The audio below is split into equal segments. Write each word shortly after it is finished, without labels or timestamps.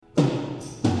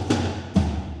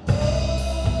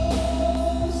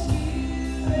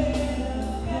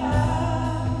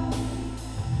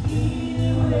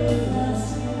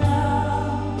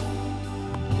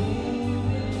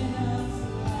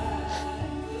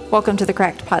Welcome to the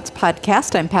Cracked Pots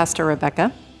podcast. I'm Pastor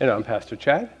Rebecca. And I'm Pastor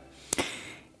Chad.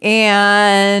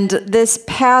 And this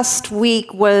past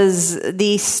week was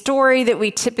the story that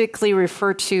we typically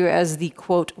refer to as the,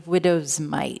 quote, widow's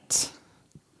mite.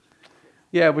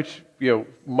 Yeah, which,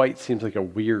 mite seems like a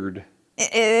weird...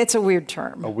 It's a weird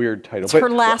term. A weird title. It's her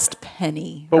last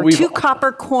penny. Or 2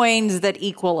 copper coins that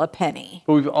equal a penny.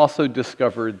 But we've also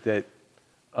discovered that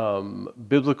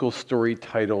biblical story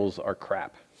titles are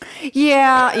crap.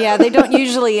 Yeah, they don't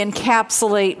usually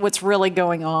encapsulate what's really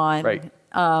going on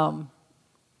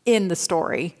in the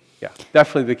story. Yeah,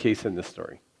 definitely the case in this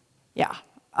story. Yeah.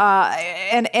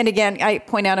 And again, I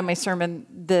point out in my sermon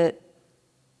that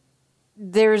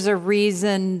there's a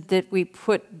reason that we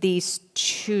put these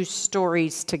 2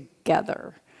 stories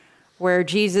together, where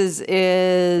Jesus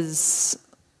is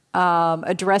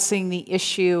addressing the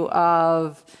issue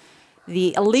of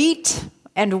the elite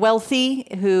and wealthy,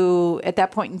 who at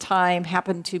that point in time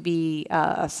happened to be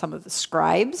some of the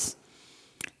scribes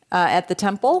at the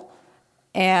temple,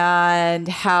 and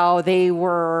how they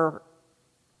were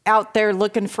out there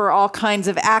looking for all kinds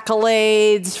of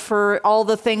accolades for all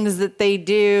the things that they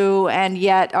do, and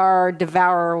yet are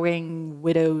devouring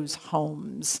widows'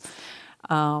 homes.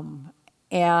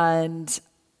 And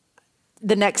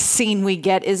the next scene we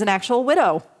get is an actual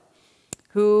widow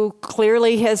who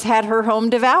clearly has had her home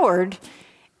devoured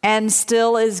and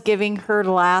still is giving her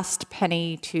last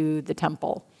penny to the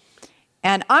temple.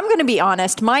 And I'm going to be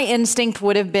honest, my instinct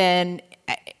would have been,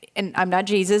 and I'm not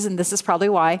Jesus, and this is probably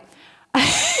why,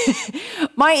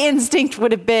 my instinct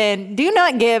would have been, do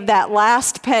not give that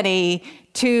last penny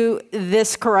to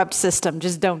this corrupt system.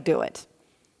 Just don't do it.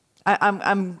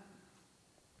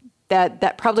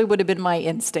 That probably would have been my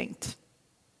instinct.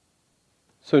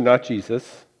 So not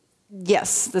Jesus.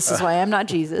 Yes, this is why I'm not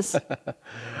Jesus.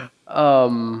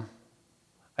 I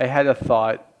had a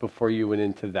thought before you went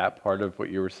into that part of what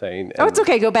you were saying. Oh, it's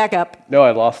okay. Go back up. No,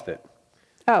 I lost it.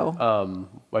 Oh.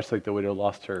 Much like the widow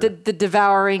lost her. The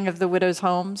devouring of the widow's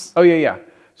homes? Oh, yeah.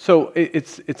 So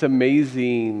it's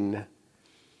amazing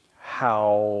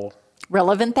how...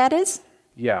 relevant that is?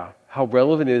 Yeah, how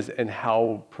relevant it is and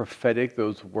how prophetic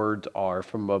those words are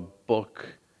from a book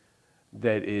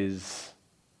that is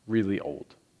really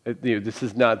old. This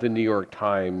is not the New York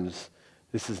Times.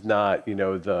 This is not,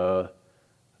 the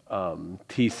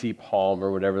TC Palm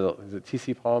or whatever. Is it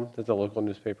TC Palm? That's a local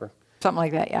newspaper. Something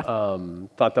like that, yeah.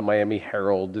 It's not the Miami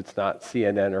Herald. It's not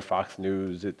CNN or Fox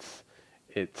News.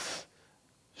 It's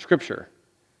Scripture,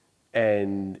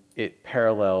 and it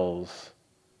parallels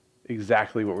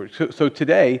exactly what we're. So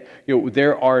today,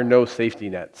 there are no safety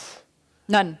nets.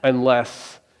 None.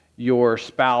 Unless your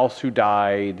spouse who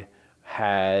died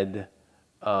had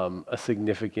a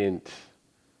significant,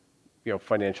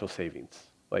 financial savings.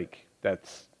 Like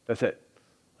that's it.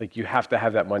 Like you have to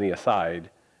have that money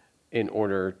aside in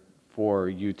order for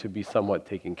you to be somewhat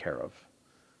taken care of.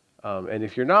 And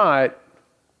if you're not,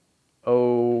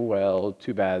 oh well,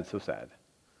 too bad, so sad.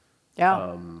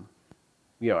 Yeah.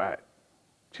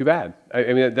 Too bad.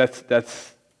 I mean that's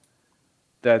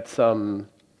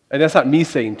and that's not me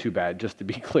saying too bad, just to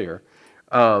be clear.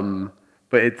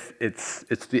 But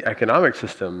it's the economic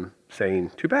system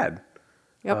saying too bad.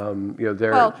 Yep.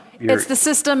 It's the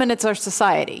system and it's our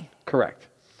society. Correct.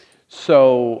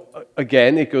 So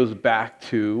again, it goes back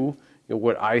to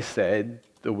what I said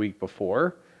the week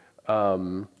before.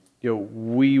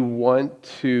 We want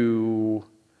to.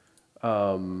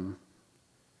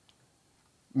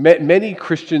 Many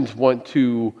Christians want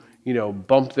to,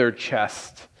 bump their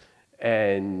chest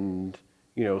and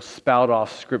spout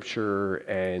off Scripture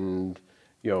and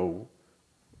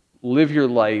live your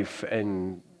life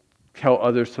and tell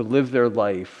others to live their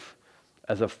life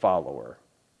as a follower.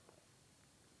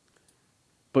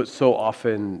 But so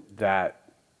often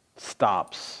that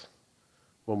stops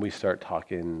when we start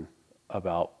talking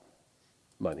about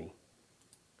money.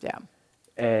 Yeah.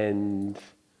 And,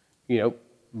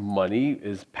 money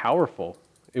is powerful.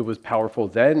 It was powerful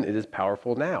then, it is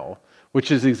powerful now,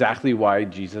 which is exactly why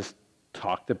Jesus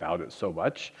talked about it so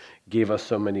much, gave us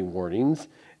so many warnings,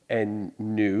 and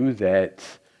knew that,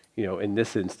 in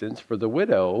this instance, for the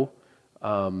widow,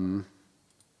 the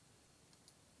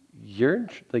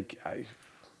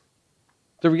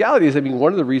reality is,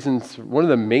 one of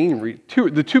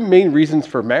the two main reasons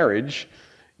for marriage,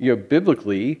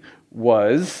 biblically,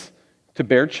 was to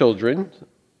bear children.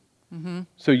 Mm-hmm.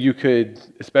 So you could,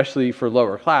 especially for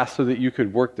lower class, so that you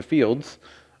could work the fields,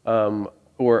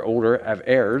 or older, have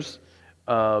heirs,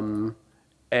 and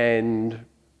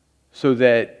so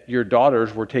that your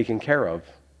daughters were taken care of.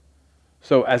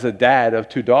 So as a dad of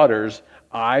 2 daughters,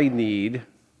 I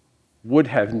would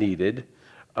have needed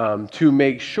to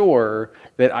make sure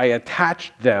that I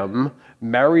attached them,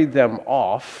 married them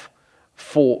off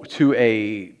to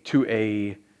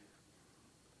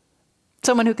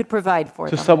Someone who could provide for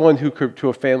them. someone to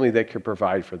a family that could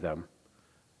provide for them.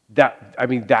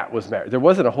 That was marriage. There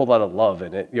wasn't a whole lot of love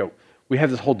in it. We have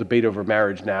this whole debate over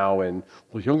marriage now, and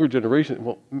younger generation.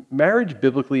 Well, marriage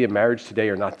biblically and marriage today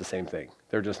are not the same thing.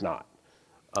 They're just not.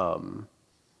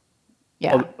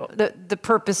 Yeah, the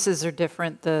purposes are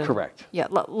different. Correct. Yeah,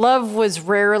 love was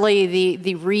rarely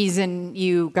the reason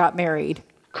you got married.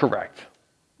 Correct.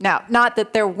 Now, not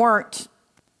that there weren't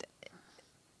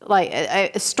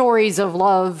stories of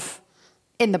love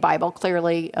in the Bible.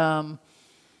 Clearly,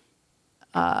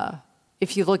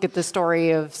 if you look at the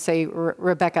story of, say,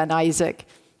 Rebecca and Isaac,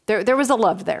 there was a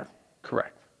love there.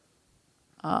 Correct.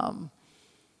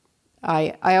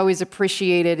 I always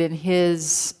appreciated in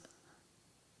his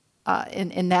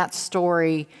in that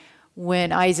story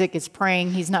when Isaac is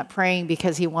praying, he's not praying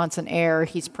because he wants an heir.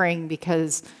 He's praying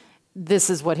because this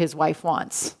is what his wife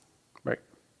wants. Right.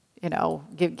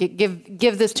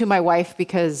 Give this to my wife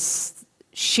because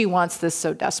she wants this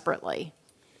so desperately.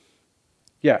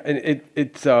 Yeah, and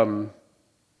it's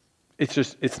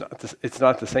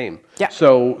not the same. Yeah.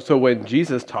 So when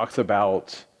Jesus talks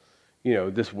about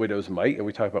this widow's mite, and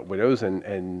we talk about widows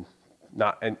and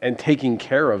taking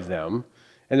care of them,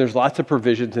 and there's lots of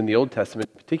provisions in the Old Testament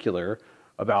in particular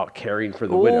about caring for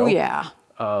the widow. Oh yeah.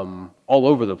 All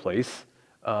over the place,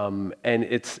 and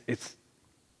it's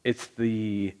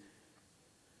the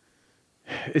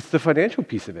financial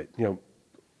piece of it. You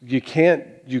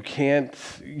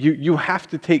have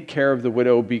to take care of the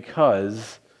widow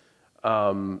because,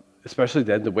 especially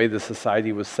then, the way the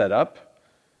society was set up,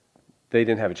 they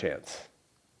didn't have a chance.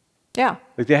 Yeah.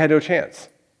 They had no chance.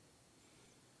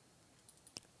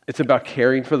 It's about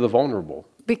caring for the vulnerable.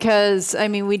 Because,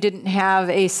 we didn't have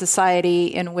a society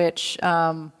in which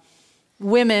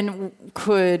women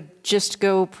could just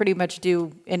go pretty much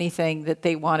do anything that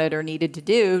they wanted or needed to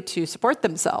do to support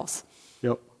themselves.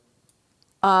 Yep.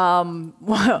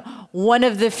 One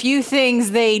of the few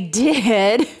things they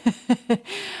did,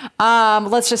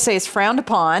 let's just say is frowned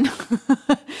upon,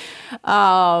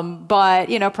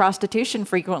 but, prostitution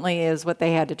frequently is what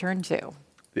they had to turn to.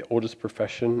 The oldest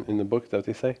profession in the book, is that what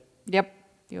they say? Yep,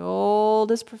 the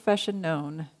oldest profession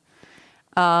known.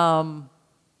 But,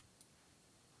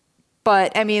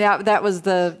 that was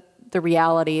the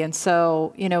reality. And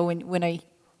so, when I...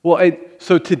 Well,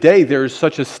 so today there's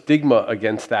such a stigma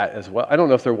against that as well. I don't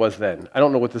know if there was then. I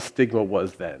don't know what the stigma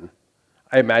was then.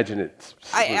 I imagine it's...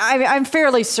 I'm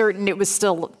fairly certain it was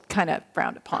still kind of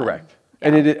frowned upon. Correct. Yeah.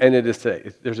 And it is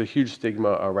today. There's a huge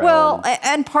stigma around... Well,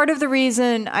 and part of the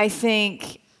reason I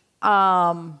think...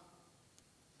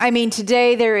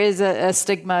 today there is a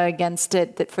stigma against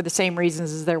it that for the same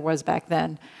reasons as there was back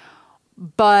then.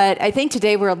 But I think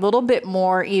today we're a little bit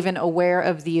more even aware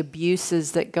of the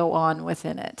abuses that go on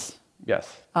within it.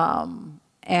 Yes.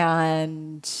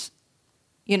 And,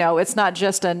 it's not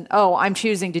just I'm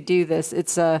choosing to do this.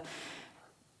 It's I'm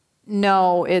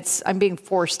being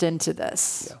forced into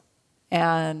this. Yeah.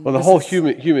 And well, the whole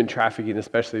human trafficking,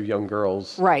 especially of young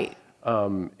girls, right,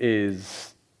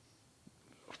 is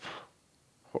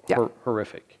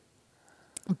horrific.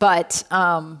 But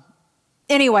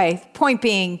anyway, point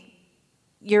being,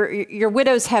 your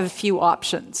widows have a few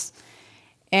options,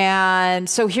 and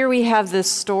so here we have this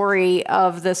story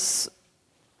of this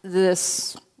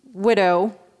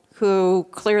widow who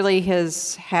clearly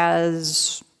has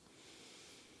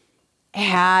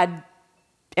had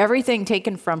everything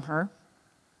taken from her,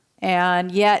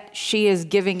 and yet she is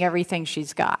giving everything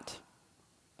she's got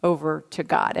over to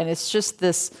God, and it's just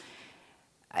this.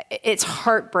 It's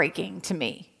heartbreaking to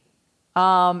me,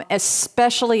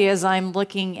 especially as I'm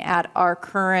looking at our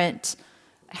current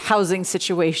housing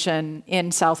situation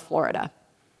in South Florida,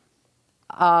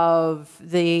 of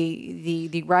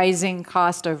the rising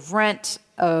cost of rent,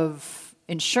 of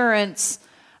insurance,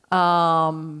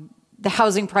 the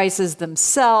housing prices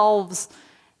themselves,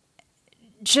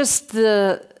 just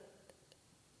the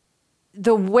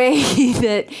way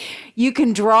that you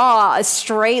can draw a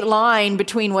straight line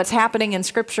between what's happening in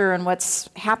Scripture and what's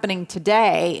happening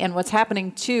today and what's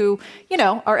happening to,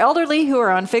 our elderly who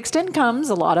are on fixed incomes,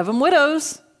 a lot of them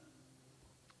widows,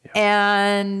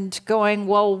 and going,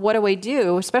 well, what do I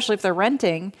do, especially if they're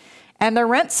renting, and their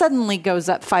rent suddenly goes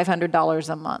up $500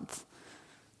 a month.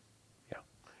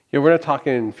 Yeah, we're not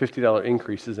talking $50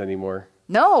 increases anymore.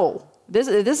 No, this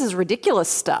is ridiculous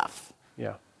stuff.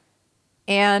 Yeah.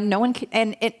 And no one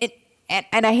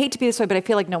and I hate to be this way, but I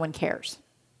feel like no one cares.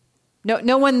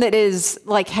 No one that is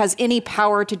has any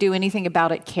power to do anything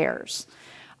about it cares.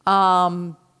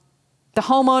 The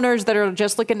homeowners that are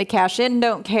just looking to cash in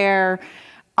don't care.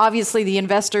 Obviously, the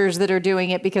investors that are doing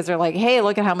it because they're like, hey,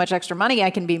 look at how much extra money I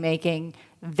can be making,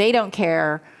 they don't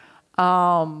care.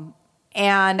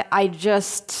 And I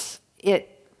just,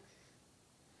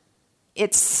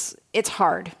 it's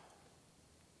hard.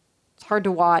 It's hard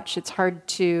to watch. It's hard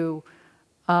to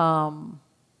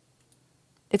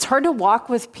walk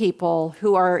with people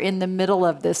who are in the middle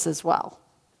of this as well.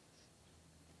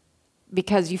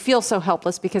 Because you feel so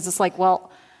helpless, because it's like,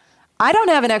 well, I don't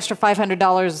have an extra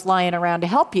 $500 lying around to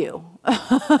help you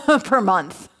per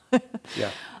month. Yeah.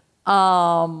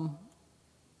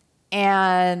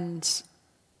 And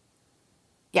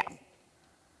yeah.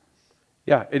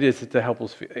 Yeah, it is. It's a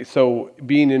helpless. So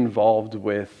being involved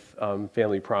with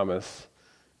Family Promise,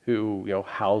 who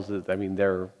houses. I mean,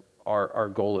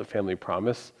 our goal at Family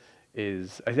Promise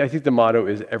is. I think the motto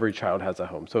is every child has a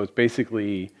home. So it's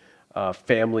basically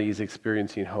families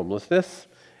experiencing homelessness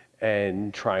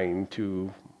and trying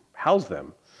to house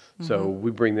them. So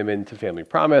we bring them into Family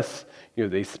Promise.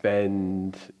 They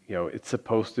spend. It's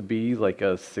supposed to be like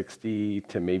a 60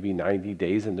 to maybe 90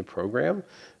 days in the program,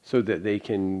 so that they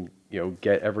can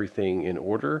get everything in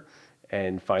order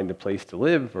and find a place to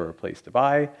live or a place to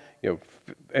buy.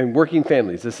 And working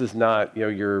families. This is not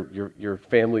your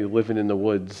family living in the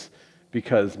woods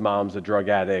because mom's a drug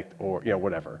addict or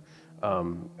whatever. I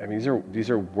mean, these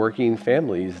are working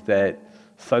families that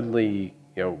suddenly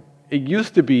it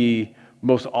used to be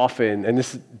most often, and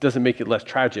this doesn't make it less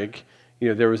tragic.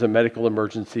 There was a medical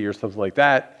emergency or something like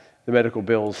that. The medical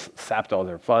bills sapped all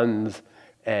their funds,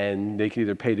 and they could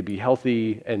either pay to be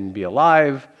healthy and be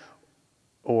alive,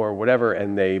 or whatever,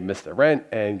 and they miss their rent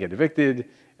and get evicted,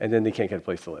 and then they can't get a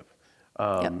place to live.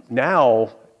 Now,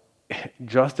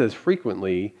 just as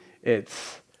frequently,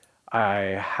 it's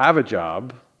I have a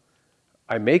job,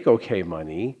 I make okay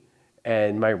money,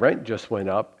 and my rent just went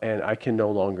up, and I can no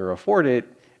longer afford it,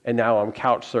 and now I'm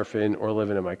couch surfing or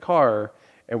living in my car,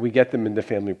 and we get them into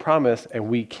Family Promise, and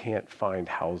we can't find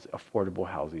affordable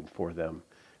housing for them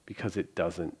because it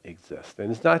doesn't exist.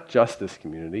 And it's not just this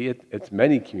community, it's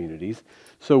many communities.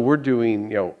 So we're doing,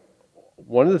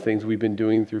 one of the things we've been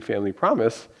doing through Family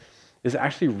Promise is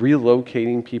actually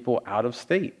relocating people out of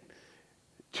state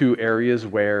to areas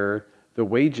where the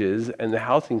wages and the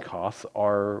housing costs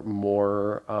are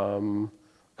more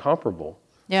comparable.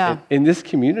 Yeah. And in this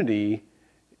community,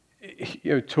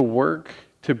 to work,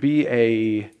 to be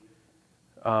a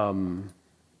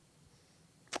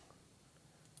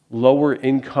lower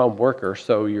income worker,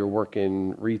 so you're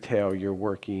working retail, you're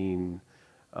working,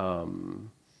 Publix,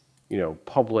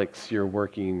 you're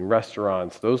working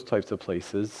restaurants, those types of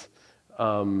places,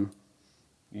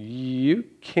 you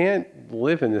can't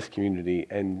live in this community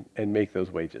and make those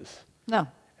wages. No.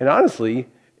 And honestly,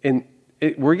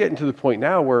 we're getting to the point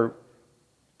now where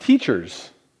teachers,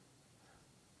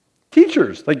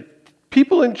 like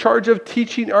people in charge of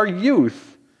teaching our youth,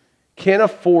 can't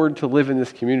afford to live in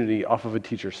this community off of a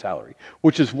teacher's salary,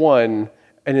 which is an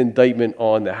indictment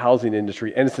on the housing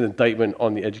industry, and it's an indictment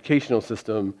on the educational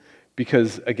system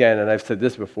because, again, and I've said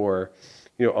this before,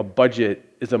 a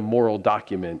budget is a moral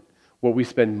document. What we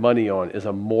spend money on is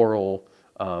a moral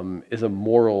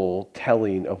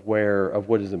telling of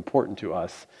what is important to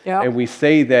us. Yep. And we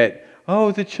say that,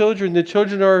 the children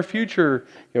are our future.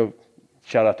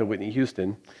 Shout out to Whitney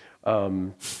Houston.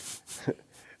 And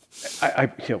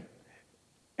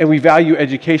we value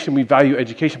education,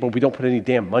 but we don't put any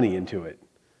damn money into it,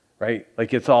 right?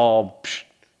 Like it's all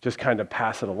just kind of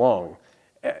pass it along.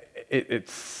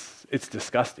 It's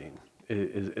disgusting,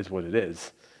 is what it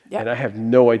is. Yep. And I have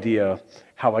no idea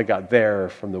how I got there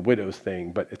from the widows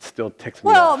thing, but it still ticks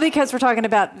me off. Well, because we're talking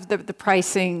about the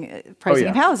pricing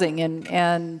of housing,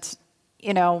 and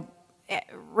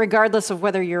regardless of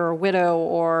whether you're a widow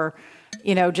or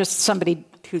just somebody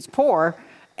who's poor,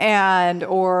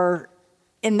 or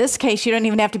in this case, you don't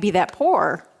even have to be that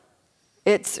poor.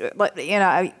 It's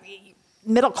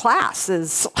middle class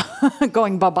is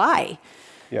going bye-bye.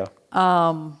 Yeah.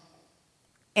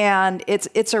 And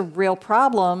it's a real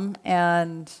problem,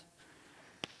 and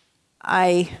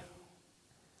I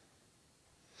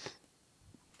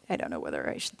don't know whether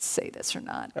I should say this or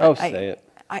not. Say it.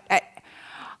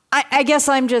 I guess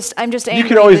I'm just angry.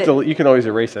 You can always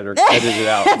erase it or edit it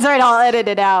out. That's right, I'll edit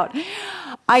it out.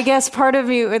 I guess part of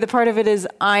it is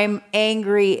I'm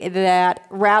angry that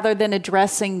rather than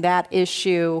addressing that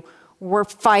issue, we're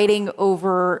fighting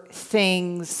over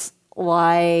things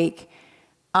like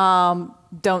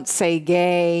don't say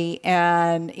gay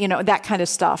and that kind of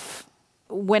stuff.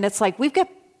 When it's like we've got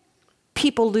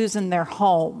people losing their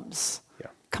homes. Yeah.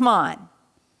 Come on.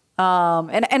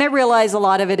 And I realize a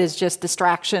lot of it is just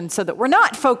distraction so that we're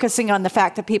not focusing on the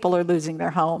fact that people are losing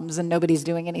their homes and nobody's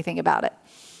doing anything about it.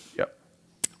 Yep.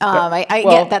 I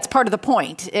Well, get that's part of the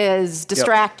point is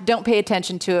distract, don't pay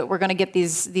attention to it. We're going to get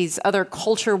these other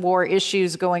culture war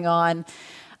issues going on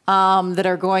that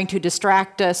are going to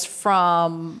distract us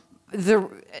from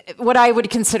what I would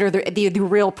consider the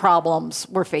real problems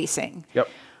we're facing. Yep.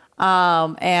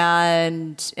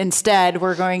 And instead,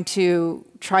 we're going to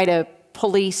try to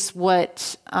police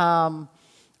whether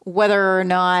or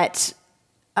not,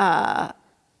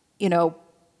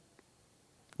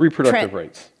 Reproductive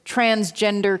rights.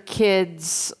 Transgender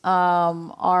kids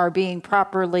are being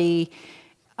properly,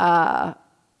 well,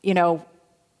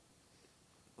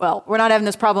 we're not having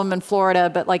this problem in Florida,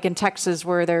 but like in Texas,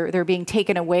 where they're being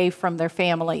taken away from their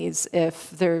families if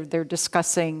they're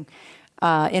discussing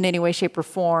in any way, shape, or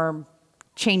form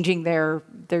changing their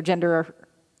gender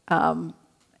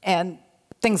and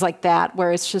things like that,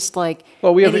 where it's just like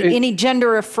any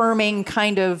gender affirming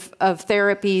kind of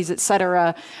therapies, et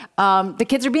cetera. The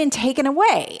kids are being taken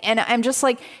away, and I'm just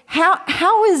like,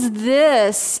 how is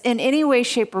this in any way,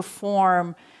 shape, or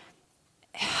form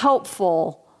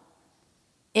helpful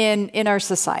in our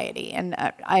society? And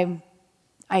I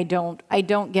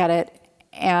don't get it,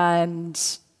 and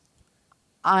it's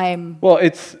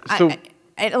so.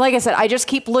 Like I said, I just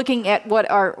keep looking at what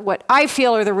I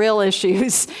feel are the real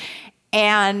issues,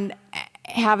 and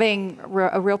having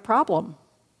a real problem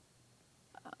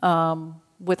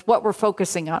with what we're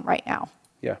focusing on right now.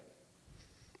 Yeah,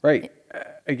 right.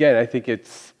 Again, I think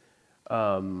it's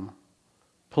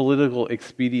political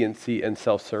expediency and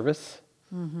self-service.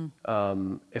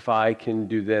 Mm-hmm. If I can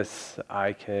do this,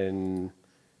 I can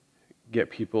get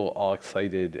people all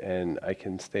excited, and I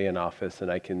can stay in office,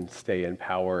 and I can stay in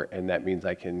power, and that means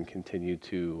I can continue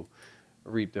to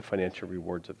reap the financial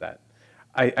rewards of that.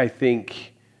 I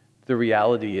think the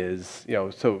reality is,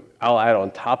 so I'll add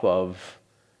on top of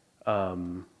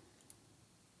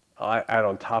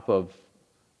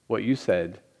what you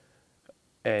said,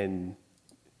 and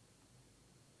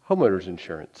homeowners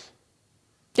insurance.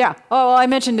 Yeah. Oh, well, I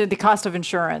mentioned the cost of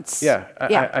insurance. Yeah.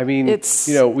 I mean, it's,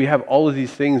 we have all of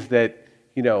these things that,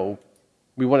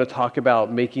 we want to talk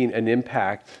about making an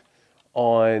impact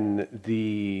on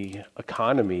the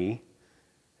economy,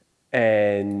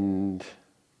 and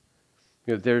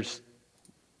it's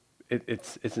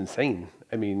insane.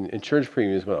 I mean, insurance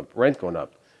premiums going up, rent going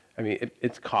up. I mean,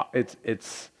 it's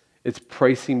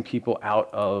pricing people out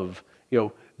of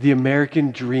the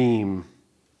American dream.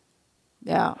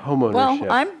 Yeah. Homeownership.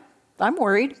 Well, I'm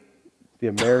worried. The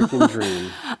American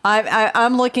dream.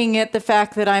 I'm looking at the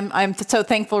fact that I'm so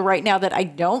thankful right now that I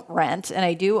don't rent and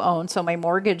I do own. So my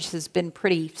mortgage has been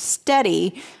pretty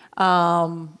steady.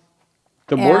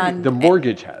 The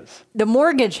mortgage has. The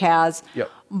mortgage has. Yep.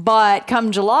 But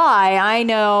come July, I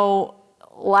know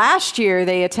last year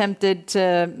they attempted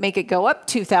to make it go up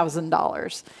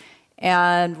 $2,000,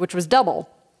 and which was double.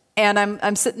 And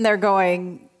I'm sitting there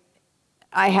going,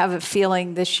 I have a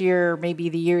feeling this year may be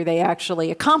the year they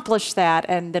actually accomplish that,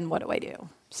 and then what do I do?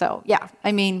 So yeah,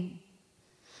 I mean,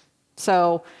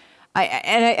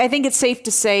 I think it's safe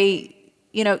to say,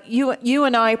 you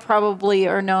and I probably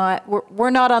are not. We're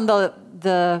not on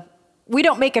the. We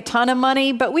don't make a ton of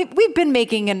money, but we've been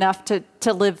making enough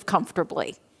to live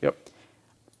comfortably. Yep.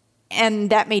 And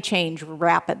that may change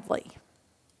rapidly,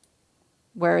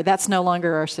 where that's no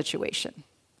longer our situation.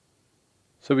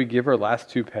 So we give our last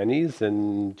 2 pennies,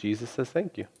 and Jesus says,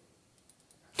 thank you.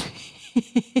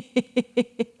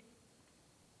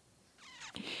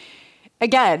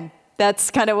 Again,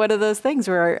 that's kind of one of those things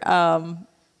where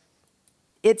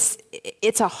it's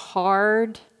a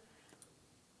hard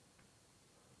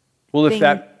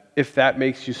thing. If that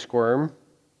makes you squirm,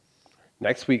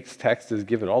 next week's text is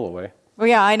give it all away. Well,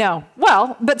 yeah, I know.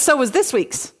 Well, but so was this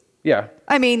week's. Yeah.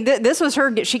 I mean, this was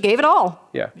her. She gave it all.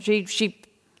 Yeah. She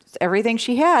everything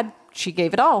she had, she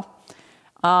gave it all.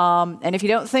 And if you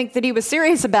don't think that he was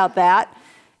serious about that,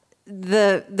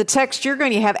 the text you're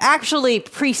going to have actually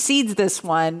precedes this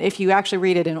one if you actually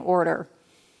read it in order.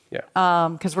 Yeah.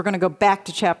 Because we're going to go back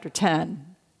to chapter 10.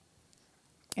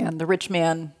 And the rich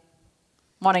man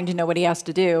wanting to know what he has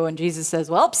to do. And Jesus says,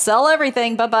 well, sell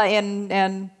everything, bye-bye,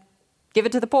 and give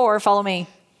it to the poor, follow me.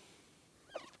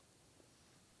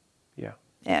 Yeah.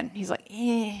 And he's like,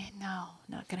 no,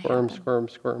 not going to happen.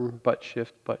 Squirm, butt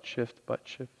shift.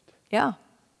 Yeah.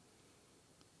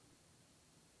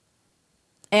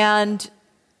 And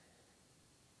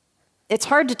it's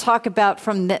hard to talk about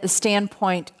from the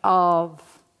standpoint of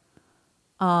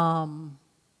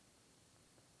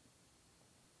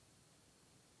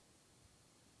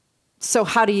so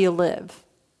how do you live?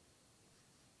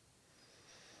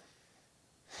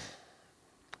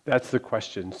 That's the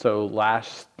question. So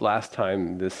last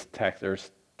time this text or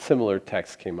similar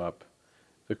text came up,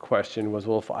 the question was,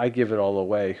 well, if I give it all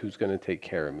away, who's going to take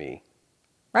care of me?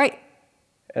 Right.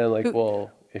 And I'm like, Who-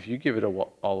 well, if you give it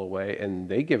all away and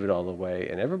they give it all away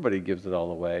and everybody gives it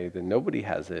all away, then nobody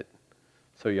has it.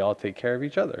 So y'all take care of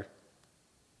each other.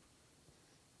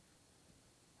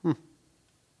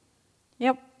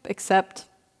 Yep, except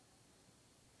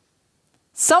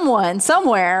someone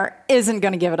somewhere isn't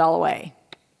going to give it all away.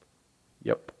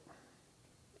 Yep.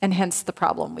 And hence the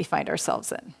problem we find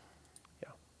ourselves in. Yeah.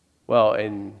 Well,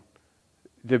 and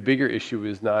the bigger issue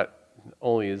is not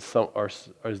only is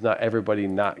not everybody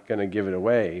not going to give it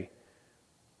away.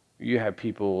 You have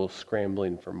people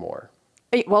scrambling for more.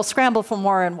 We'll scramble for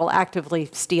more and we'll actively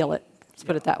steal it. Let's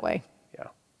put it that way. Yeah.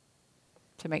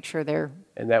 To make sure they're...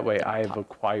 And that way I have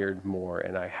acquired more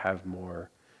and I have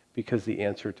more because the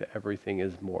answer to everything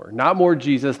is more. Not more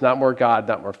Jesus, not more God,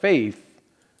 not more faith,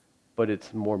 but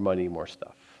it's more money, more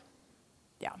stuff.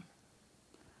 Yeah.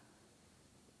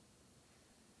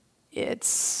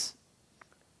 It's...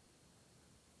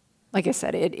 Like I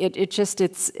said,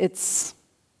 it's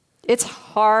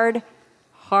hard.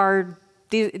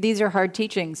 These are hard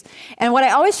teachings. And what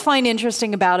I always find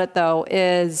interesting about it, though,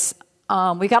 is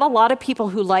we got a lot of people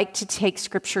who like to take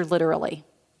Scripture literally.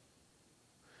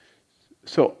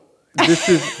 So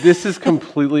this is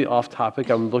completely off topic.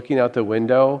 I'm looking out the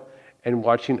window and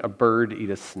watching a bird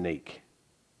eat a snake.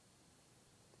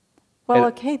 Well,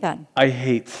 And okay then. I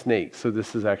hate snakes, so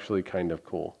this is actually kind of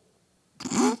cool.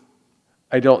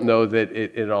 I don't know that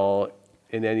it all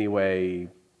in any way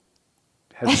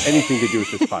has anything to do with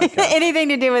this podcast. Anything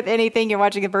to do with anything, you're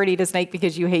watching a bird eat a snake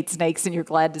because you hate snakes and you're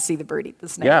glad to see the bird eat the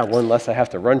snake. Yeah, one less I have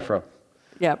to run from.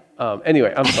 Yep.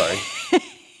 Anyway, I'm sorry.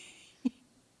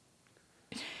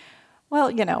 Well,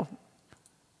 you know.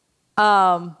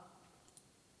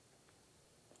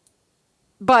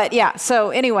 But yeah,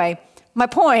 so anyway, my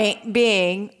point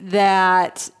being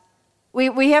that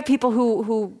we have people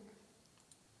who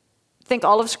think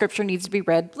all of Scripture needs to be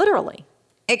read literally,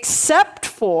 except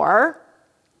for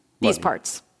these Money.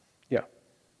 parts. Yeah.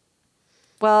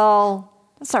 Well,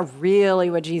 that's not really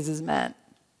what Jesus meant,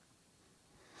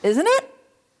 isn't it?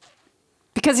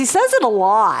 Because he says it a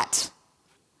lot.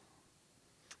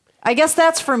 I guess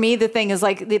that's for me the thing is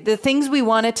like the things we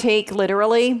want to take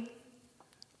literally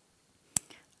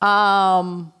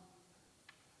are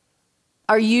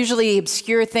usually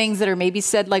obscure things that are maybe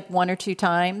said like one or two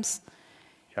times.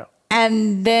 Yeah.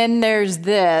 And then there's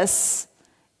this,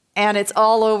 and it's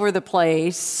all over the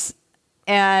place.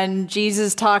 And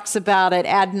Jesus talks about it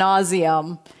ad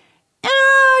nauseum.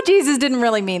 Jesus didn't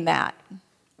really mean that.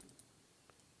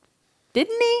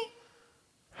 Didn't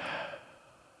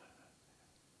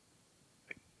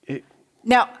he?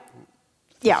 Now,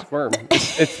 yeah. Squirm.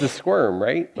 It's the squirm,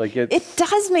 right? Like It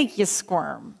does make you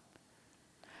squirm.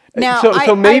 Now,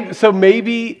 Now,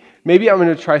 maybe I'm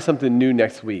going to try something new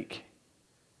next week.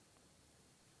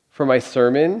 For my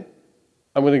sermon,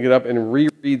 I'm going to get up and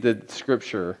reread the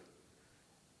scripture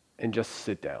and just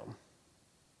sit down.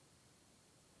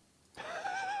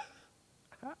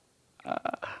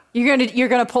 You're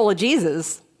gonna pull a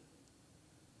Jesus.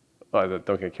 Oh,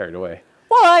 don't get carried away.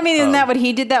 Well, I mean, isn't that what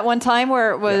he did that one time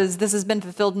where it was, this has been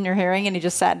fulfilled in your hearing, and he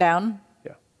just sat down?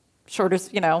 Yeah.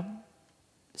 Shortest,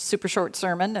 super short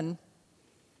sermon and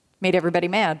made everybody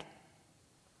mad.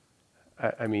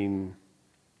 I mean...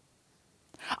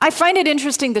 I find it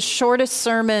interesting the shortest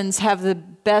sermons have the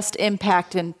best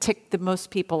impact and tick the most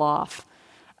people off.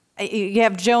 You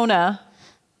have Jonah,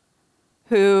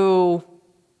 who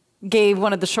gave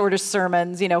one of the shortest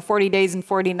sermons, 40 days and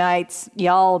 40 nights,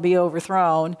 y'all will be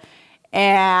overthrown.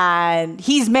 And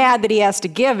he's mad that he has to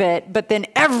give it, but then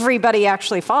everybody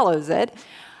actually follows it.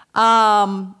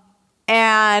 And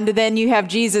then you have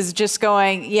Jesus just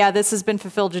going, yeah, this has been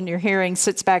fulfilled in your hearing,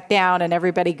 sits back down, and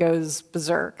everybody goes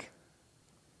berserk.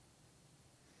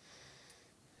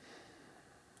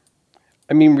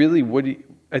 I mean, really,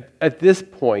 at this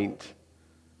point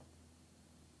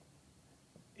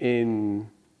in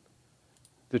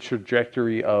the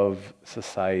trajectory of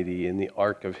society, in the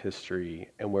arc of history,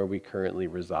 and where we currently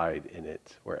reside in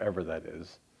it, wherever that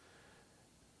is,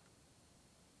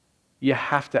 you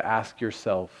have to ask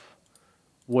yourself,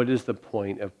 what is the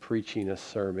point of preaching a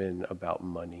sermon about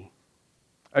money?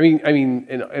 I mean,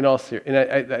 in all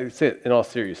I say it in all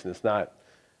seriousness, not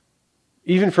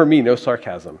even for me, no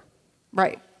sarcasm.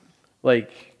 Right.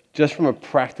 Like, just from a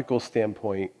practical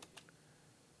standpoint,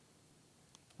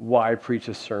 why preach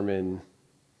a sermon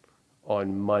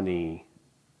on money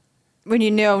When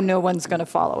you know no one's going to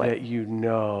follow it.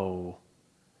 that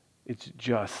it's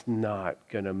just not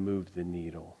going to move the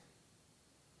needle?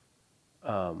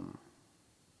 And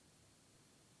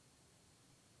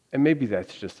maybe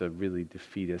that's just a really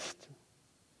defeatist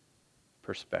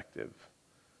perspective,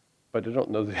 but I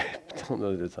don't know that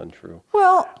it's untrue.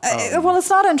 Well, it's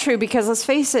not untrue because let's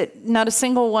face it, not a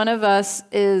single one of us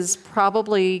is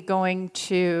probably going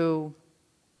to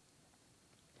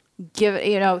give,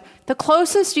 the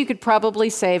closest you could probably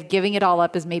say of giving it all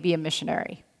up is maybe a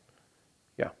missionary.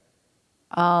 Yeah.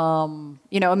 A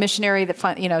missionary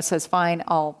that says, "Fine,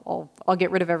 I'll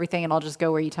get rid of everything and I'll just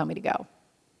go where you tell me to go."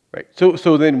 Right.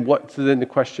 So then the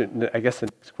question, I guess the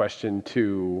next question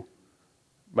to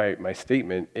my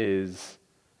statement is,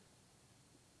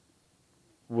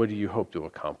 what do you hope to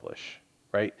accomplish?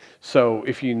 Right? So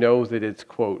if you know that it's,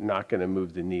 quote, not going to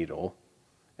move the needle,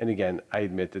 and again, I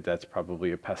admit that that's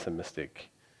probably a pessimistic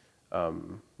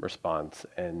response,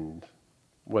 and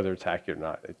whether it's accurate or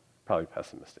not, it's probably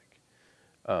pessimistic.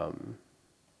 But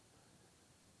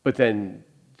then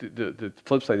the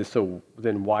flip side is, so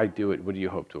then why do it? What do you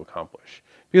hope to accomplish?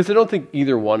 Because I don't think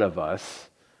either one of us,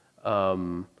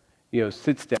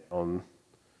 sits down,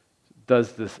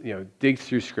 does this, digs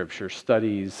through Scripture,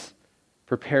 studies,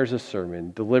 prepares a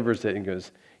sermon, delivers it, and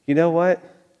goes, you know what?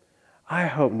 I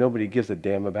hope nobody gives a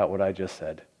damn about what I just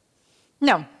said.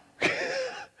 No.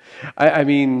 I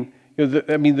mean,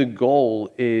 the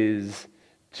goal is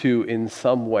to, in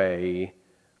some way,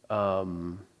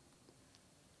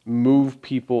 move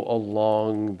people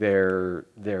along their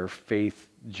faith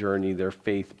journey, their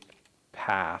faith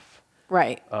path,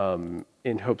 right?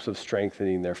 In hopes of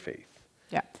strengthening their faith.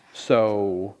 Yeah.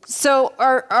 So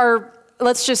our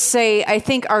let's just say, I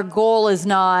think our goal is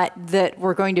not that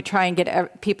we're going to try and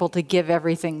get people to give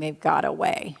everything they've got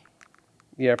away.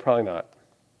 Yeah, probably not.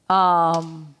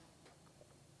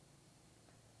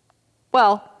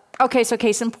 Well, okay, so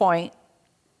case in point,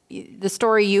 the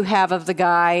story you have of the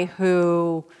guy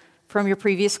who, from your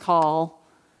previous call,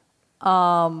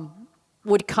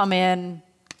 would come in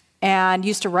and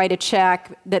used to write a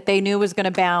check that they knew was going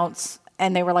to bounce,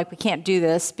 and they were like, we can't do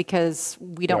this because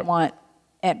we don't want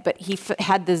it. But he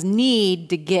had this need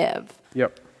to give.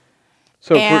 Yep.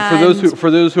 So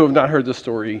for those who have not heard the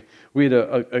story, we had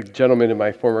a gentleman in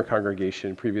my former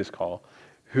congregation, previous call,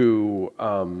 who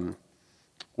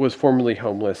was formerly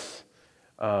homeless,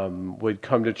 would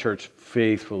come to church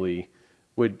faithfully.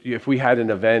 If we had an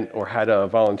event or had a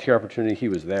volunteer opportunity, he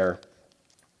was there.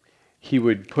 He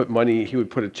would put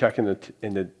a check in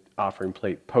the offering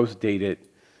plate, post-date it,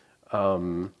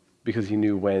 because he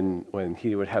knew when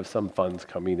he would have some funds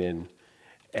coming in,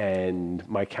 and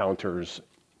my counters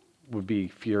would be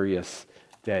furious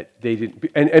that they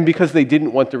didn't, and because they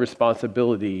didn't want the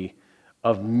responsibility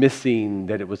of missing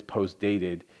that it was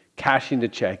post-dated, cashing the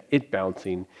check, it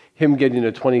bouncing, him getting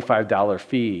a $25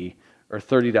 fee or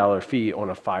 $30 fee on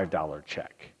a $5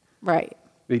 check. Right.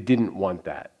 They didn't want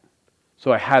that.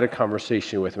 So I had a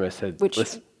conversation with him. I said,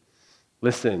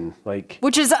 listen, like...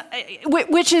 Which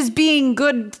is being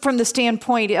good from the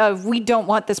standpoint of we don't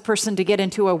want this person to get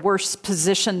into a worse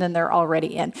position than they're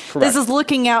already in. Correct. This is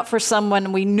looking out for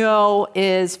someone we know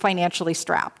is financially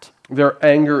strapped. Their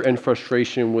anger and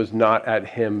frustration was not at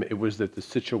him. It was that the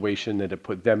situation that it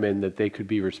put them in, that they could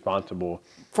be responsible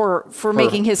for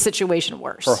making his situation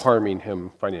worse. For harming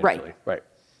him financially. Right.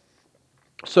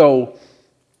 So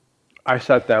I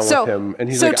sat down with him, and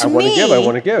he's like, I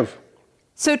want to give.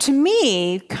 So to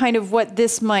me, kind of what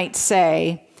this might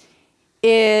say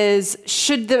is,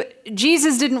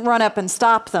 Jesus didn't run up and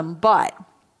stop them, but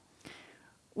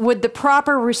would the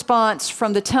proper response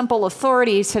from the temple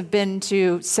authorities have been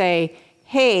to say,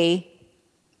 hey,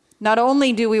 not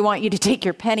only do we want you to take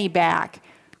your penny back,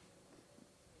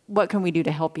 what can we do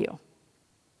to help you?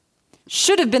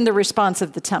 Should have been the response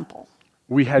of the temple.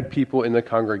 We had people in the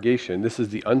congregation, this is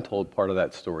the untold part of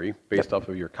that story, based off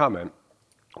of your comment.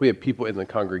 We had people in the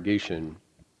congregation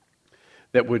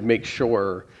that would make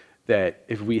sure that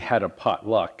if we had a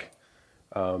potluck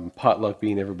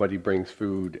being everybody brings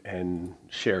food and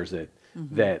shares it,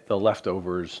 that the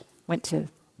leftovers went to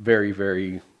very,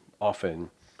 very often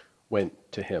went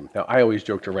to him. Now, I always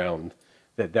joked around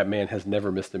that man has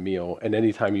never missed a meal, and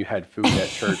anytime you had food at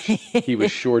church, he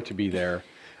was sure to be there.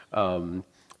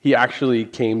 He actually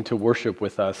came to worship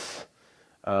with us,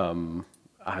 several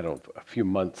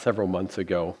months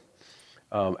ago.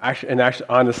 Actually,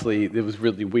 honestly, it was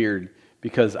really weird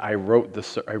because I wrote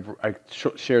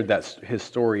shared his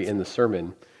story in the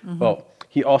sermon. Well,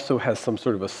 he also has some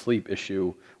sort of a sleep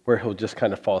issue where he'll just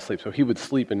kind of fall asleep. So he would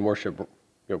sleep in worship.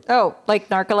 Oh, like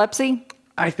narcolepsy?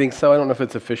 I think so. I don't know if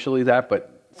it's officially that,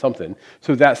 but something.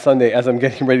 So that Sunday, as I'm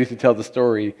getting ready to tell the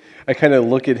story, I kind of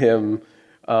look at him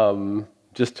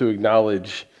just to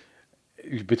acknowledge,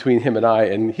 between him and I,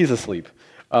 and he's asleep.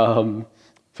 So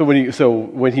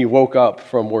when he woke up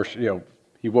from worship,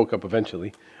 he woke up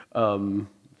eventually,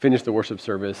 finished the worship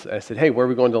service. I said, "Hey, where are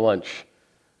we going to lunch?"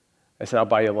 I said, "I'll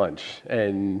buy you lunch."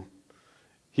 And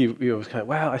he was kind of,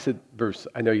 "Wow." I said, "Bruce,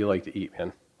 I know you like to eat,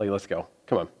 man. Like, let's go.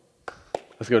 Come on,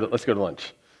 let's go to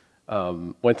lunch."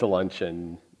 Went to lunch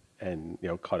and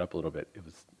caught up a little bit.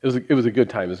 It was a good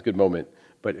time. It was a good moment,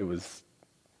 but it was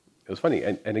funny.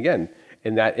 And again,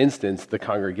 in that instance, the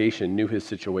congregation knew his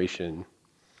situation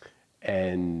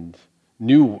and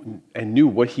knew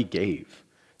what he gave.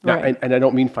 Now, Right. and I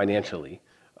don't mean financially.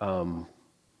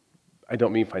 I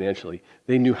don't mean financially.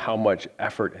 They knew how much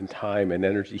effort and time and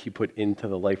energy he put into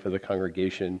the life of the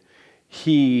congregation.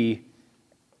 He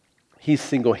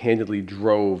single-handedly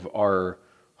drove our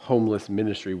homeless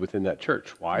ministry within that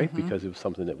church. Why? Because it was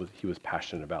something that he was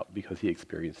passionate about, because he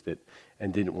experienced it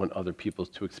and didn't want other people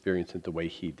to experience it the way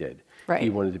he did. Right.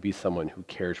 He wanted to be someone who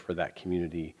cares for that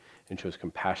community and shows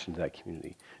compassion to that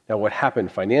community. Now, what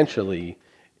happened financially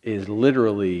is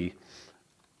literally,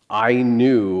 I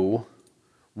knew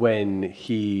when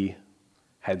he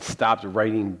had stopped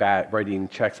writing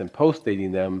checks and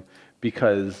post-dating them,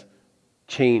 because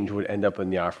change would end up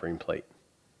in the offering plate.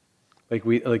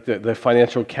 The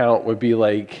financial count would be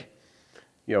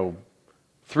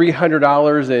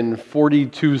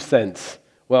 $300.42.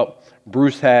 Well,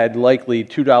 Bruce had likely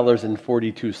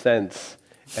 $2.42,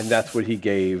 and that's what he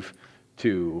gave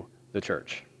to the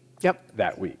church. Yep.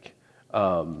 That week.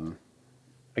 Again,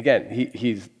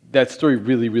 that story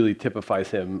really, really typifies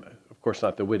him. Of course,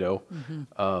 not the widow,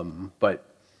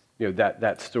 but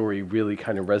that story really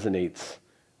kind of resonates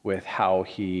with how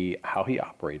he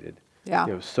operated.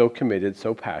 Yeah. So committed,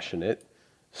 so passionate,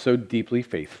 so deeply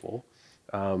faithful,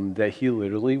 that he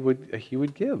literally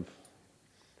would give.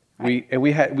 Right.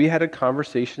 We had a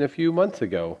conversation a few months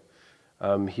ago.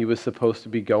 He was supposed to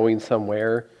be going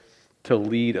somewhere to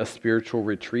lead a spiritual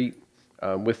retreat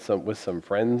with some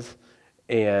friends,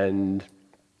 and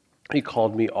he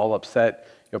called me all upset.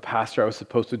 "Pastor, I was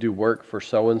supposed to do work for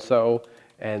so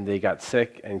and they got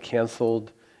sick and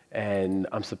canceled, and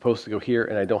I'm supposed to go here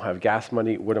and I don't have gas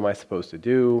money. What am I supposed to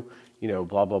do?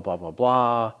 Blah blah blah blah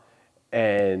blah."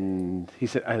 And he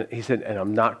said, "And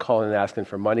I'm not calling and asking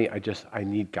for money. I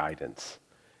need guidance."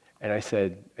 And I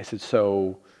said,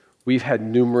 "So we've had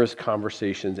numerous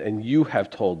conversations, and you have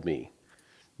told me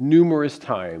numerous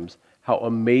times how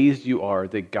amazed you are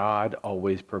that God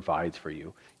always provides for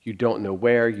you. You don't know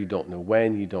where, you don't know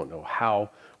when, you don't know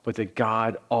how, but that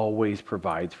God always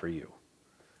provides for you."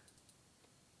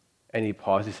 And he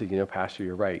paused. He said, "Pastor,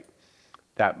 you're right.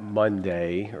 That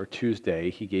Monday or Tuesday,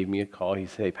 he gave me a call. He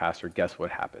said, 'Hey, Pastor, guess what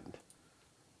happened?'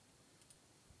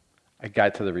 I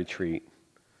got to the retreat.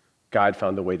 God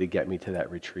found a way to get me to that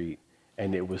retreat.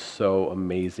 And it was so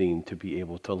amazing to be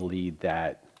able to lead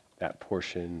that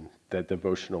portion, that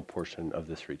devotional portion of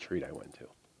this retreat I went to."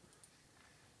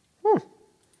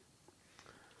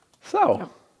 So,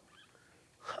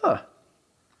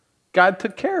 God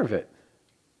took care of it.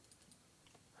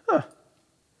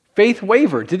 Faith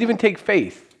wavered. Didn't even take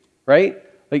faith, right?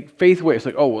 Faith wavered. It's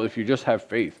like, oh, well, if you just have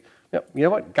faith. No, you know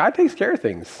what? God takes care of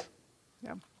things.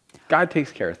 Yeah. God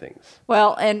takes care of things.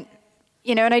 Well, and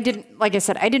and I didn't, like I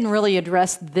said, I didn't really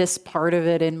address this part of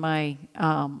it in my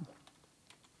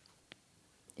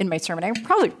sermon. I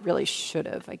probably really should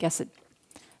have. I guess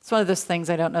it's one of those things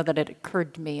I don't know that it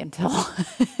occurred to me until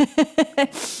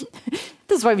this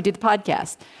is why we do the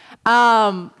podcast.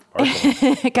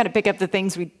 Kind of pick up the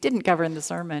things we didn't cover in the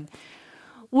sermon,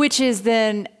 which is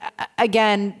then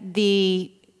again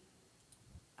the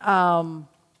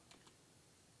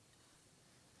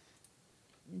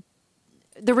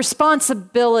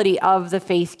responsibility of the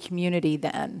faith community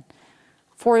then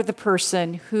for the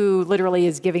person who literally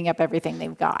is giving up everything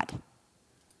they've got.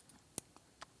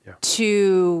 Yeah.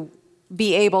 To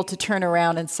be able to turn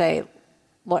around and say,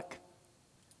 "Look,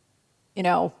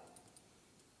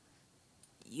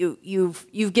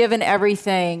 you've given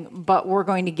everything, but we're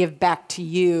going to give back to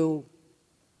you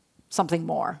something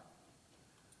more,"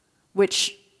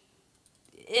 which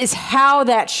is how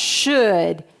that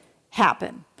should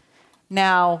happen.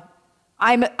 Now,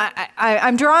 I'm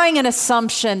drawing an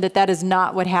assumption that is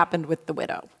not what happened with the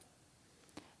widow.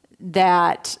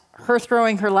 That her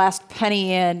throwing her last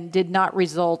penny in did not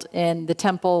result in the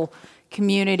temple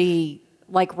community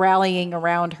rallying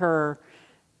around her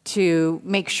to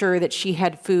make sure that she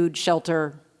had food,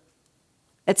 shelter,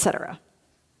 etc.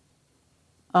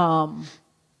 And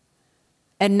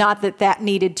not that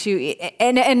needed to,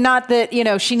 and not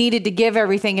that she needed to give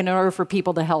everything in order for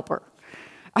people to help her.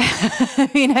 I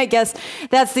mean, I guess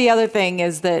that's the other thing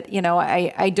is that,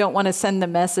 I don't want to send the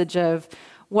message of,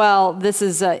 well, this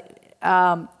is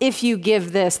if you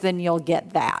give this, then you'll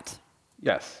get that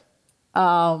Yes.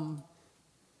 kind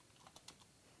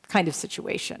of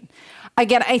situation.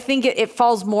 Again, I think it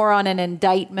falls more on an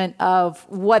indictment of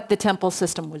what the temple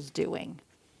system was doing,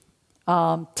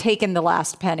 taking the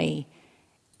last penny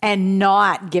and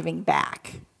not giving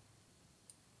back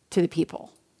to the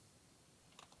people.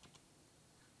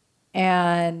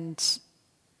 And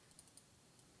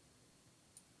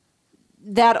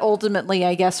that ultimately,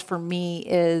 I guess, for me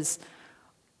is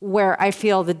where I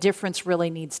feel the difference really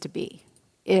needs to be.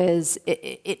 Is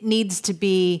it needs to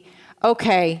be,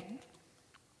 okay,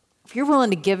 if you're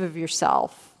willing to give of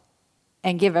yourself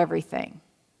and give everything,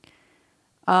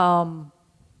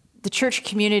 the church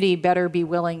community better be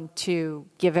willing to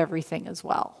give everything as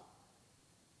well.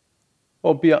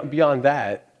 Well, beyond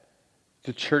that,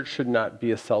 the church should not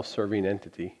be a self-serving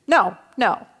entity. No.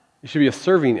 It should be a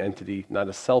serving entity, not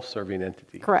a self-serving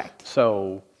entity. Correct.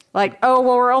 So, like, oh,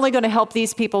 well, we're only going to help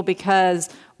these people because,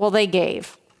 well, they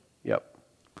gave. yep.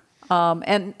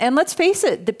 And let's face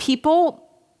it, the people,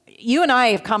 you and I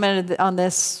have commented on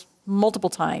this multiple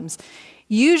times.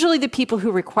 Usually the people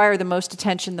who require the most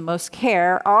attention, the most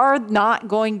care, are not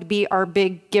going to be our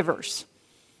big givers.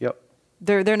 Yep.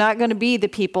 They're not going to be the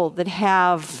people that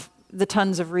have the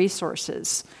tons of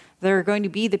resources. They're going to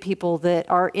be the people that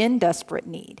are in desperate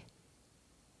need.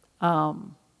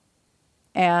 And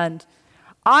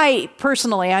I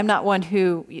personally, I'm not one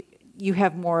who, you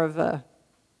have more of a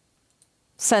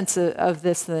sense of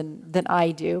this than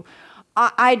I do.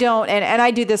 I don't, and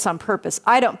I do this on purpose,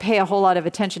 I don't pay a whole lot of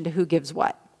attention to who gives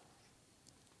what.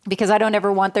 Because I don't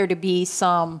ever want there to be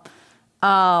some,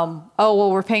 oh,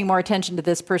 well, we're paying more attention to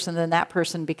this person than that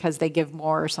person because they give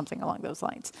more or something along those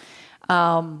lines.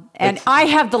 And I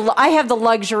have the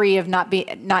luxury of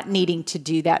not needing to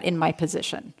do that in my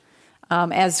position.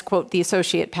 As, quote, the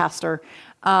associate pastor,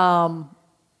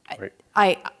 Right.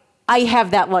 I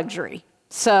have that luxury.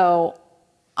 So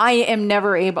I am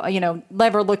never able,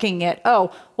 never looking at,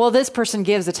 oh, well, this person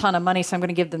gives a ton of money, so I'm going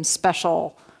to give them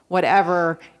special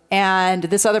whatever. And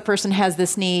this other person has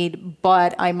this need,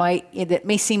 but it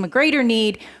may seem a greater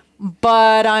need,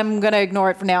 but I'm going to ignore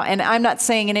it for now. And I'm not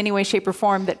saying in any way, shape, or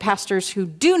form that pastors who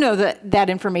do know that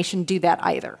information do that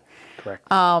either. Correct.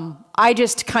 I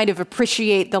just kind of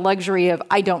appreciate the luxury of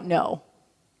I don't know.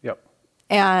 Yep.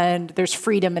 And there's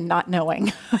freedom in not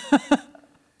knowing.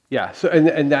 Yeah. So,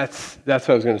 and that's what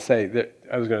I was going to say. That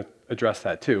I was going to address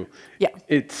that too. Yeah.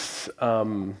 It's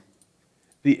the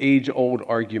age-old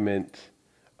argument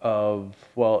of,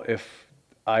 well, if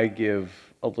I give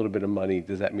a little bit of money,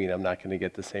 does that mean I'm not going to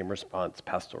get the same response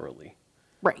pastorally?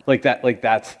 Right. Like that. Like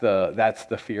that's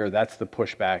the fear. That's the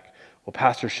pushback. Well,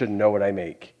 pastors shouldn't know what I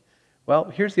make. Well,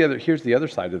 here's the other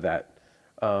side of that.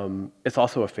 It's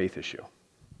also a faith issue.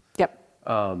 Yep.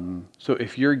 So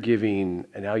if you're giving,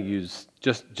 and I'll use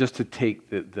just to take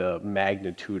the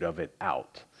magnitude of it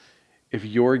out, if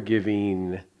you're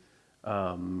giving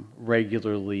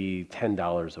regularly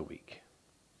 $10 a week,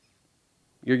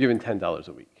 you're giving $10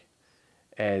 a week,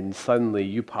 and suddenly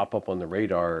you pop up on the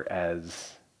radar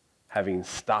as having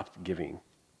stopped giving.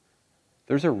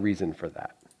 There's a reason for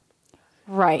that.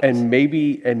 Right. And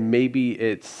maybe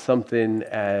it's something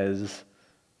as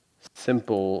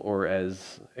simple or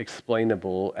as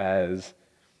explainable as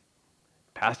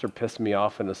pastor pissed me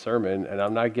off in a sermon and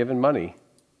I'm not giving money.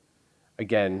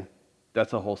 Again,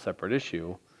 that's a whole separate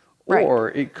issue. Right.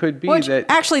 Or it could be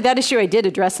actually that issue I did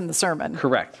address in the sermon.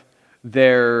 Correct.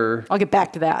 I'll get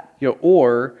back to that.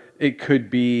 Or it could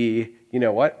be, you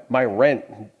know what, my rent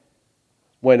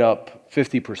went up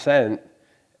 50%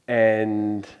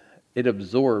 and it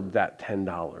absorbed that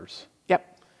 $10.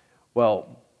 Yep.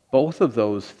 Well, both of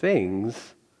those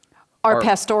things are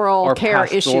pastoral care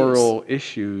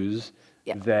issues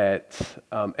Yep. that,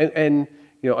 and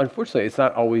unfortunately, it's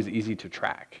not always easy to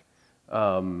track.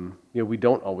 We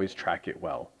don't always track it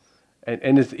well,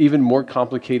 and it's even more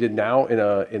complicated now in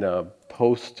a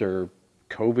post or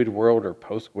COVID world or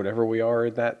post whatever we are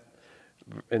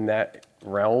in that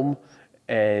realm.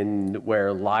 And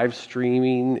where live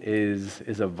streaming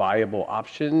is a viable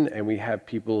option, and we have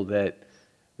people that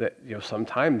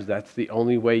sometimes that's the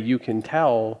only way you can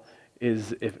tell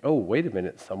is if, oh, wait a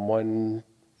minute, someone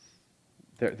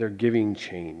their giving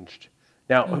changed.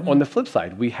 Now, on the flip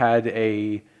side, we had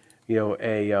a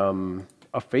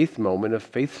faith moment, a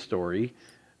faith story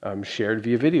shared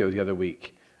via video the other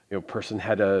week. Person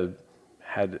had a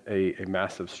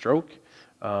massive stroke.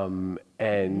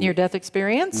 And near-death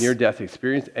experience,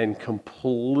 and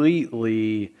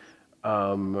completely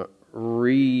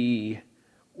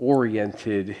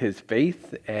oriented his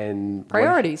faith and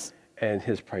Priorities. and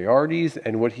his priorities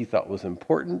and what he thought was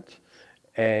important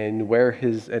and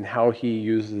and how he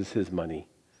uses his money.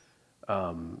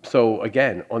 So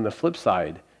again, on the flip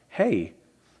side, hey,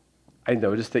 I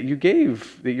noticed that your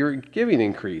giving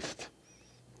increased.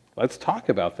 Let's talk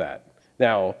about that.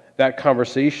 Now, that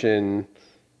conversation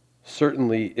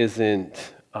certainly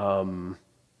isn't a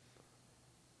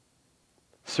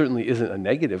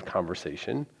negative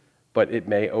conversation, but it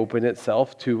may open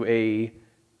itself to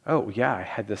oh yeah, I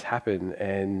had this happen,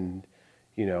 and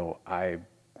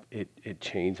it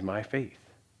changed my faith.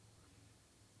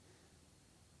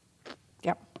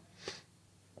 Yep.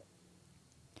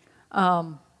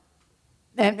 And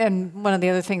one of the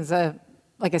other things,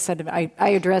 like I said, I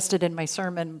addressed it in my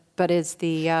sermon, but is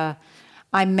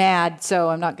I'm mad, so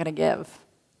I'm not going to give.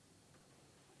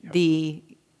 Yep.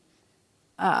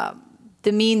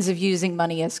 The means of using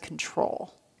money as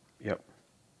control. Yep.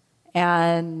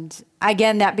 And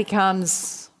again, that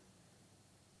becomes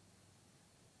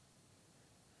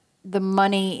the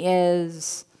money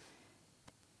is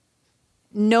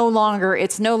no longer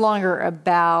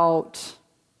about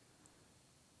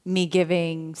me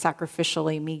giving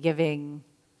sacrificially, me giving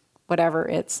whatever.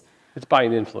 It's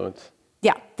buying influence.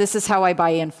 Yeah, this is how I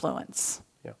buy influence.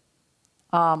 Yeah.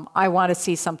 I want to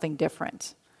see something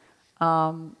different.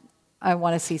 I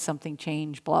want to see something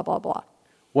change, blah, blah, blah.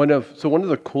 One of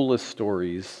the coolest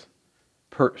stories,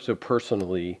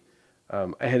 personally,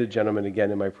 I had a gentleman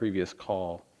again in my previous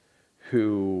call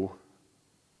who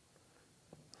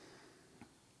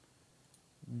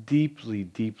deeply,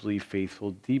 deeply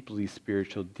faithful, deeply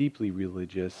spiritual, deeply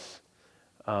religious,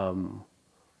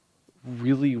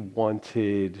 really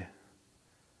wanted,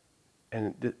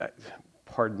 and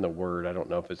pardon the word, I don't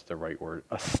know if it's the right word,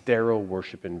 a sterile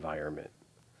worship environment.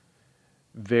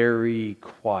 Very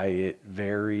quiet,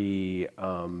 very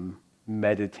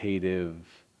meditative,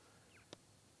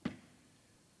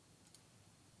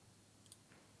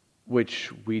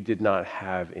 which we did not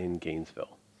have in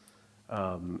Gainesville.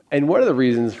 And one of the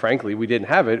reasons, frankly, we didn't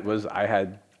have it was I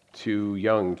had 2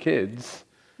 young kids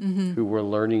who were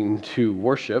learning to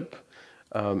worship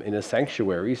in a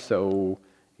sanctuary, so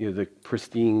the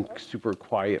pristine, super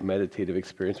quiet, meditative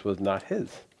experience was not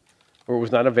his, or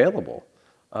was not available.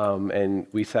 And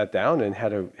we sat down and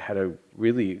had a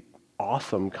really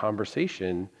awesome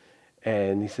conversation.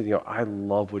 And he said, I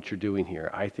love what you're doing here.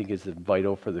 I think it's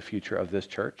vital for the future of this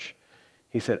church.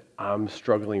 He said, I'm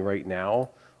struggling right now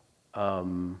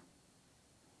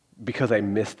because I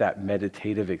missed that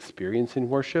meditative experience in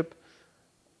worship.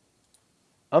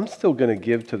 I'm still going to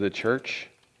give to the church.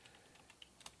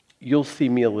 You'll see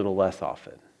me a little less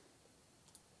often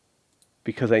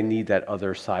because I need that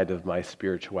other side of my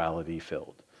spirituality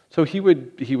filled. So he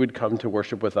would come to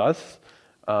worship with us,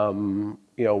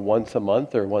 once a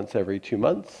month or once every 2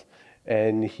 months,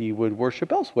 and he would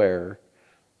worship elsewhere,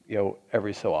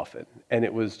 every so often. And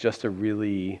it was just a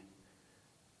really,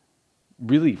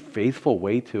 really faithful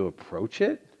way to approach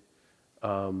it,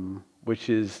 which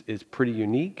is pretty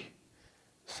unique.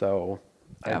 So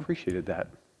I appreciated that.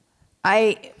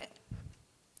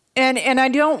 And I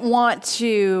don't want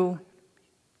to,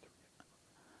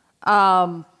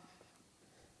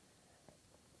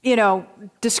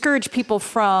 discourage people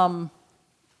from,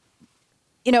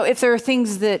 if there are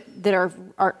things that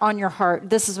are on your heart,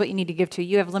 this is what you need to give to.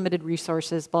 You have limited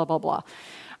resources, blah, blah, blah.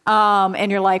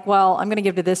 And you're like, well, I'm going to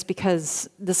give to this because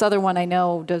this other one I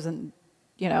know doesn't,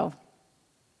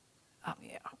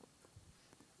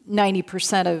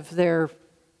 90% of their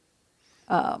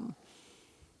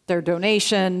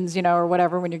donations, or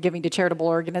whatever, when you're giving to charitable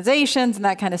organizations and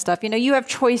that kind of stuff, you have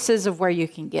choices of where you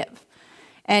can give.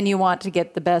 And you want to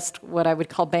get the best, what I would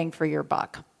call bang for your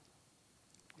buck.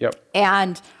 Yep.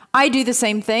 And I do the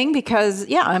same thing because,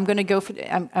 I'm going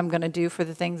to I'm going to do for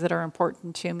the things that are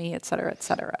important to me, et cetera, et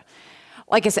cetera.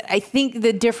 Like I said, I think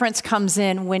the difference comes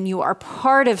in when you are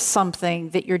part of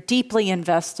something that you're deeply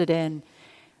invested in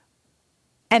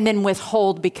and then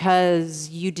withhold because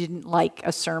you didn't like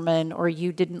a sermon or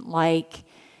you didn't like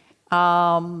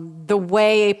the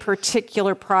way a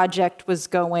particular project was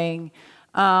going,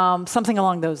 something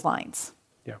along those lines.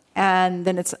 Yeah. And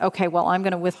then it's, okay, well, I'm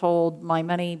going to withhold my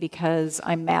money because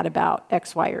I'm mad about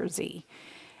X, Y, or Z.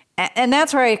 And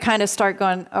that's where I kind of start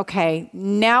going, okay,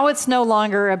 now it's no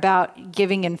longer about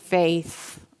giving in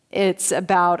faith. It's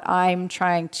about I'm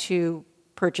trying to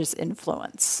purchase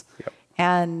influence. Yep.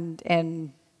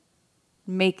 And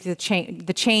make the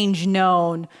change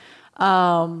known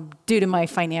due to my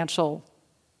financial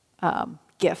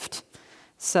gift.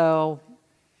 So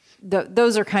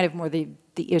those are kind of more the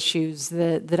issues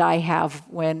that I have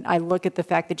when I look at the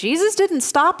fact that Jesus didn't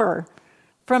stop her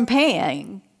from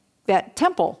paying that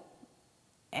temple,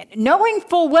 knowing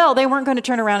full well they weren't going to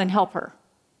turn around and help her.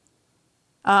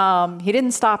 He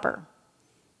didn't stop her.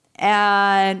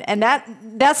 And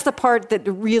that's the part that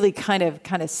really kind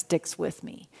of sticks with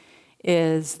me,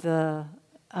 is the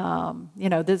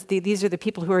these are the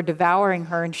people who are devouring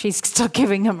her, and she's still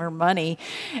giving them her money.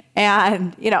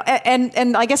 And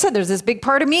and like I said, there's this big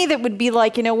part of me that would be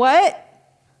like, you know what?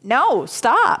 No,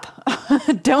 stop.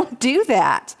 Don't do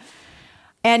that.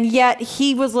 And yet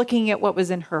he was looking at what was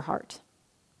in her heart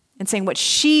and saying what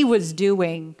she was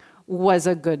doing was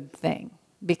a good thing.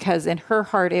 Because in her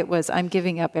heart, it was, I'm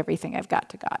giving up everything I've got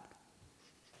to God.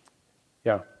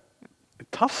 Yeah.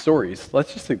 Tough stories.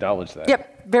 Let's just acknowledge that.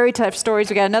 Yep. Very tough stories.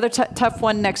 We got another tough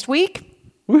one next week.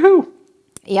 Woohoo.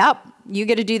 Yep. You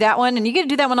get to do that one. And you get to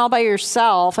do that one all by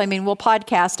yourself. I mean, we'll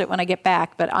podcast it when I get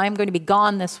back. But I'm going to be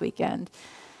gone this weekend.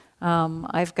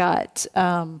 I've got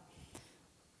Mama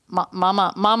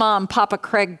and Papa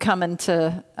Craig coming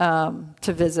to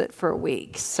visit for a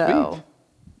week. So, Sweet.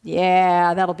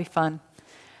 Yeah, that'll be fun.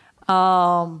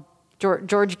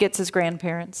 George gets his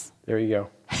grandparents. There you go.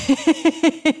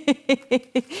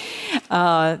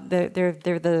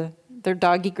 They're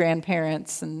doggy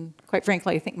grandparents, and quite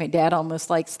frankly, I think my dad almost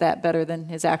likes that better than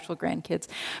his actual grandkids.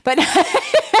 But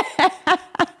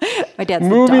my dad's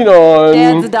moving on.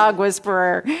 Dad's a dog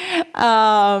whisperer.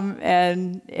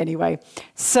 And anyway,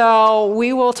 so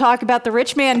we will talk about the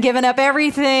rich man giving up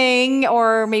everything,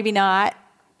 or maybe not.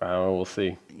 We'll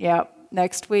see. Yep,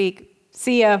 next week.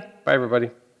 See ya. Bye, everybody.